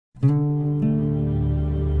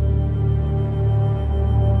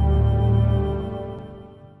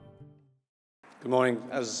morning.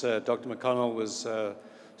 As Dr. McConnell was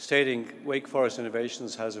stating, Wake Forest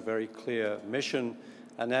Innovations has a very clear mission,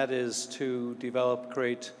 and that is to develop,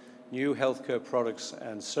 create new healthcare products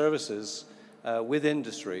and services with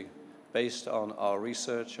industry based on our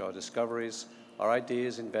research, our discoveries, our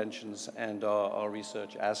ideas, inventions, and our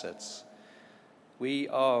research assets. We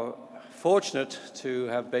are fortunate to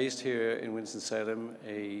have based here in Winston-Salem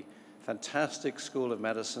a fantastic school of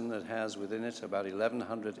medicine that has within it about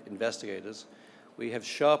 1,100 investigators. We have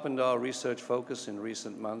sharpened our research focus in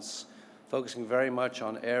recent months, focusing very much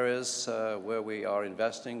on areas where we are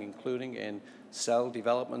investing, including in cell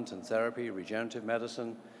development and therapy, regenerative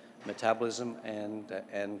medicine, metabolism,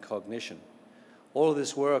 and cognition. All of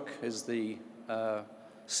this work is the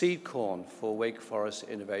seed corn for Wake Forest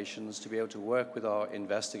Innovations to be able to work with our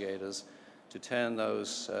investigators to turn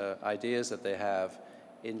those ideas that they have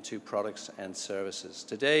into products and services.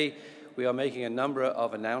 Today, we are making a number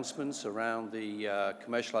of announcements around the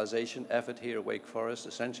commercialization effort here at Wake Forest.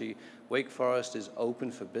 Essentially, Wake Forest is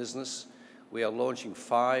open for business. We are launching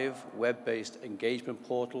 5 web-based engagement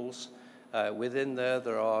portals. Within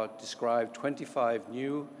there are described 25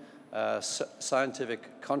 new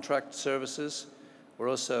scientific contract services. We're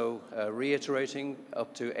also reiterating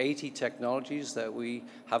up to 80 technologies that we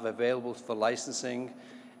have available for licensing,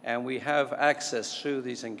 and we have access through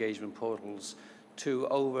these engagement portals to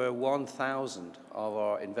over 1,000 of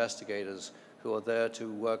our investigators who are there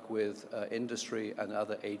to work with industry and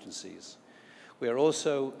other agencies. We are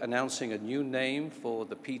also announcing a new name for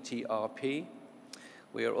the PTRP.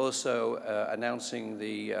 We are also announcing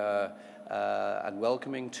and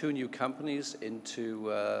welcoming 2 new companies into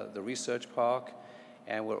the research park,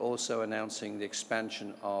 and we're also announcing the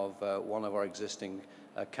expansion of one of our existing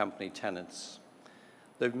company tenants.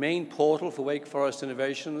 The main portal for Wake Forest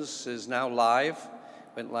Innovations is now live.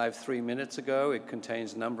 Went live 3 minutes ago. It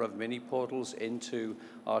contains a number of mini portals into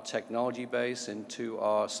our technology base, into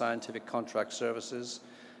our scientific contract services.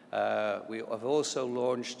 We have also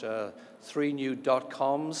launched 3 new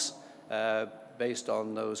 .coms based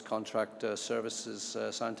on those contract services,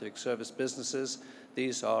 scientific service businesses.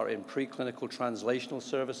 These are in preclinical translational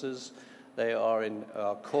services. They are in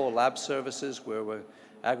our core lab services, where we're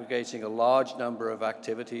aggregating a large number of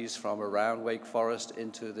activities from around Wake Forest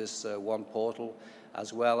into this one portal,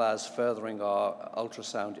 as well as furthering our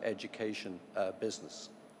ultrasound education business.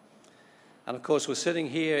 And of course, we're sitting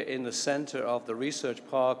here in the center of the research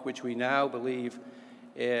park, which we now believe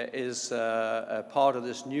is a part of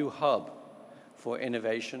this new hub for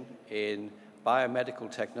innovation in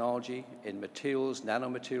biomedical technology, in materials,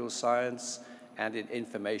 nanomaterial science, and in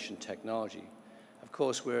information technology. Of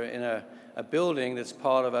course, we're in a building that's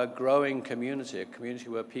part of a growing community, a community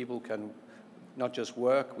where people can not just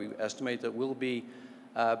work. We estimate that we'll be,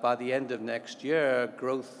 by the end of next year,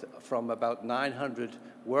 growth from about 900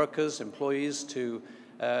 workers, employees, to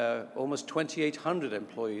almost 2,800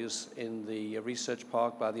 employees in the research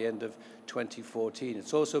park by the end of 2014.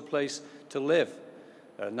 It's also a place to live.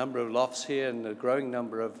 There are a number of lofts here and a growing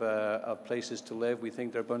number of places to live. We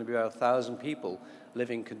think there are going to be about 1,000 people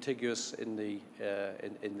living contiguous in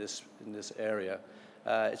this area.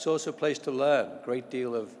 It's also a place to learn. A great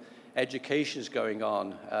deal of education is going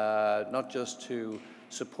on, not just to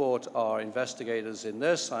support our investigators in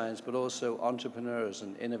their science, but also entrepreneurs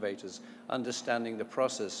and innovators understanding the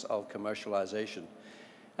process of commercialization.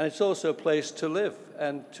 And it's also a place to live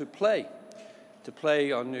and to play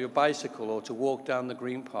on your bicycle or to walk down the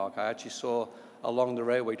green park. I actually saw along the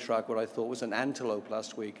railway track what I thought was an antelope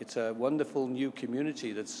last week. It's a wonderful new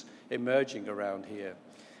community that's emerging around here.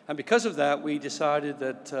 And because of that, we decided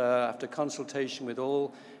that after consultation with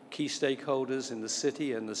all key stakeholders in the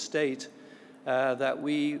city and the state, that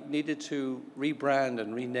we needed to rebrand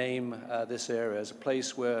and rename this area as a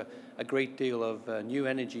place where a great deal of new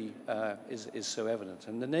energy is so evident.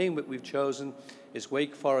 And the name that we've chosen is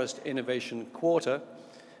Wake Forest Innovation Quarter.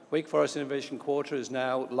 Wake Forest Innovation Quarter is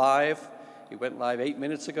now live. It went live 8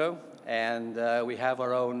 minutes ago, and we have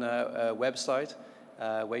our own website,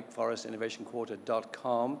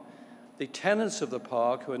 wakeforestinnovationquarter.com. The tenants of the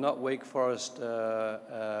park, who are not Wake Forest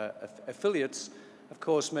affiliates, of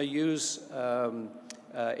course, may use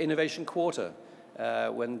Innovation Quarter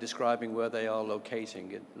when describing where they are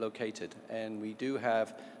located. And we do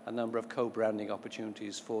have a number of co-branding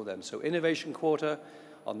opportunities for them. So Innovation Quarter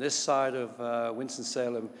on this side of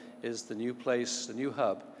Winston-Salem is the new place, the new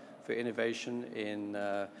hub for innovation in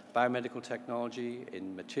biomedical technology,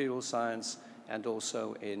 in material science, and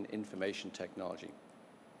also in information technology.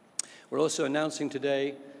 We're also announcing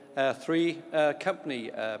today 3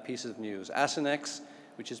 company pieces of news. Asenex,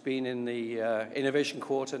 which has been in the Innovation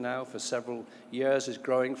Quarter now for several years, is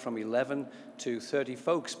growing from 11 to 30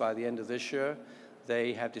 folks by the end of this year.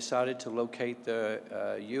 They have decided to locate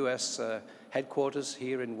their US headquarters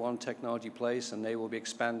here in One Technology Place, and they will be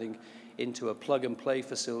expanding into a plug-and-play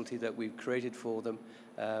facility that we've created for them,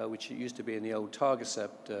 which used to be in the old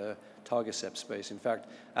Targacept space. In fact,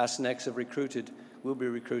 AsNex will be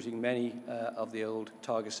recruiting many of the old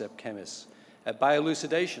Targacept chemists.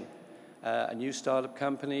 Bioelucidation, a new startup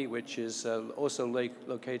company which is also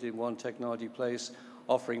located in One Technology Place,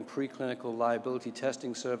 offering preclinical liability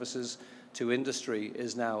testing services to industry,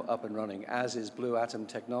 is now up and running, as is Blue Atom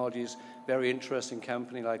Technologies, very interesting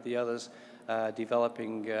company like the others,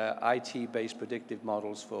 developing IT-based predictive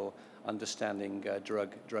models for understanding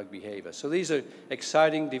drug behavior. So these are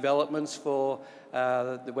exciting developments for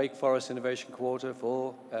the Wake Forest Innovation Quarter,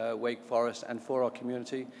 for Wake Forest and for our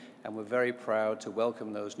community, and we're very proud to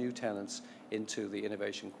welcome those new tenants into the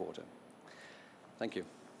Innovation Quarter. Thank you.